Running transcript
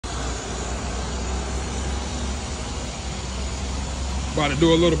About to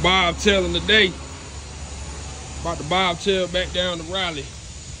do a little bobtailing today. About to bobtail back down to Raleigh.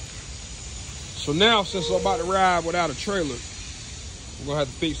 So now, since I'm about to ride without a trailer, we're gonna have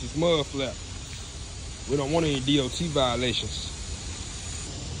to fix this mud flap. We don't want any DOT violations.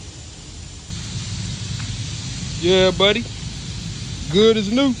 Yeah, buddy. Good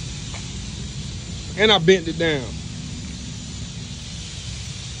as new. And I bent it down.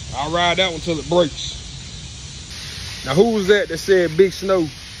 I'll ride that one till it breaks. Now, who was that said Big Snow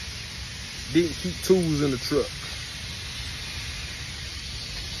didn't keep tools in the truck?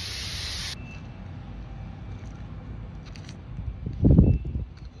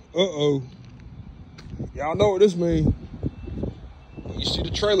 Uh-oh. Y'all know what this means. You see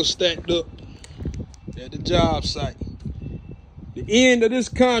the trailer stacked up at the job site. The end of this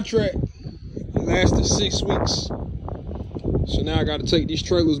contract lasted 6 weeks. So now I got to take these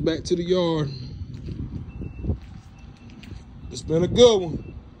trailers back to the yard. It's been a good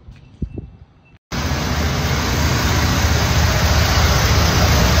one.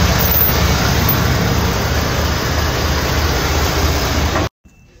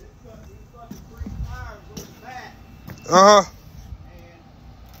 Uh-huh.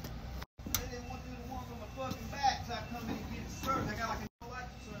 And they didn't want to do the ones on my fucking back, so I come in and get it served. I got like a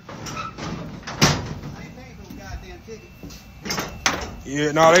I ain't paying for no goddamn ticket.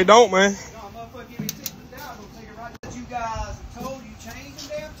 Yeah, no, they don't, man. No, motherfucker give me a ticket for $1,000. I'll take it right. But you guys told you change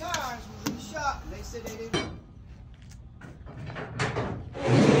them damn tires was in the shop, and they said they didn't.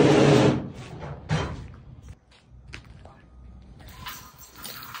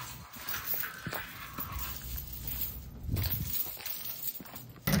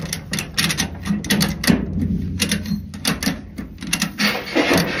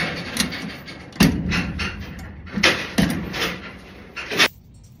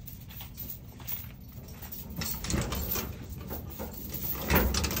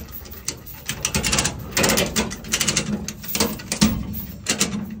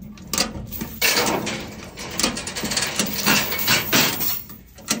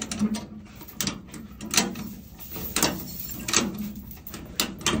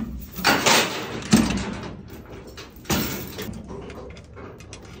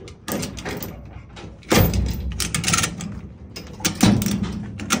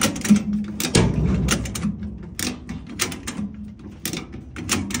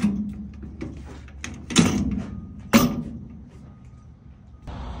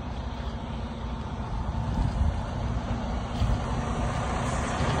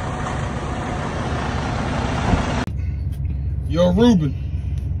 Yo, Ruben,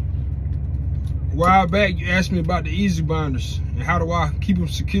 a while back you asked me about the easy binders and how do I keep them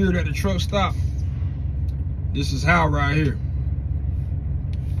secured at the truck stop. This is how right here.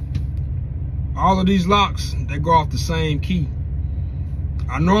 All of these locks, they go off the same key.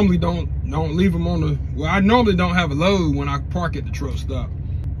 I normally don't leave them on the, well, I normally don't have a load when I park at the truck stop.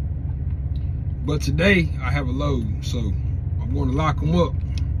 But today I have a load, so I'm going to lock them up.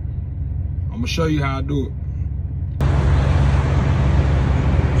 I'm gonna show you how I do it.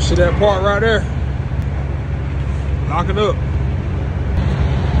 See that part right there? Lock it up.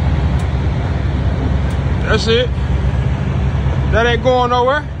 That's it. That ain't going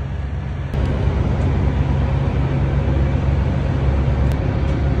nowhere.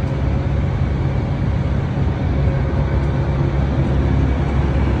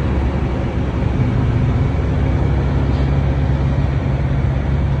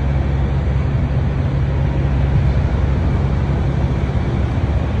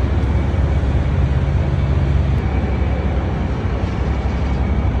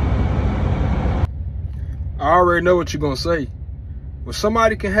 I already know what you're gonna say. Well,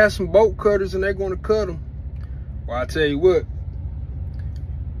 somebody can have some bolt cutters and they're gonna cut them. Well, I tell you what,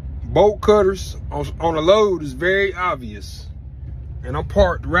 bolt cutters on a load is very obvious. And I'm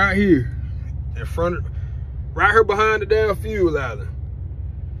parked right here in front of, right here behind the damn fuel island.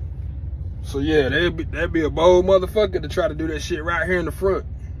 So yeah, that'd be a bold motherfucker to try to do that shit right here in the front.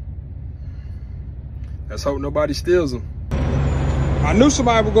 Let's hope nobody steals them. I knew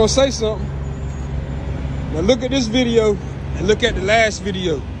somebody was gonna say something. Now look at this video and look at the last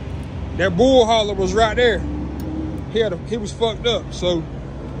video. That bull hauler was right there. He was fucked up. So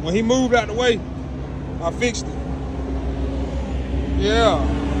when he moved out the way, I fixed it. Yeah.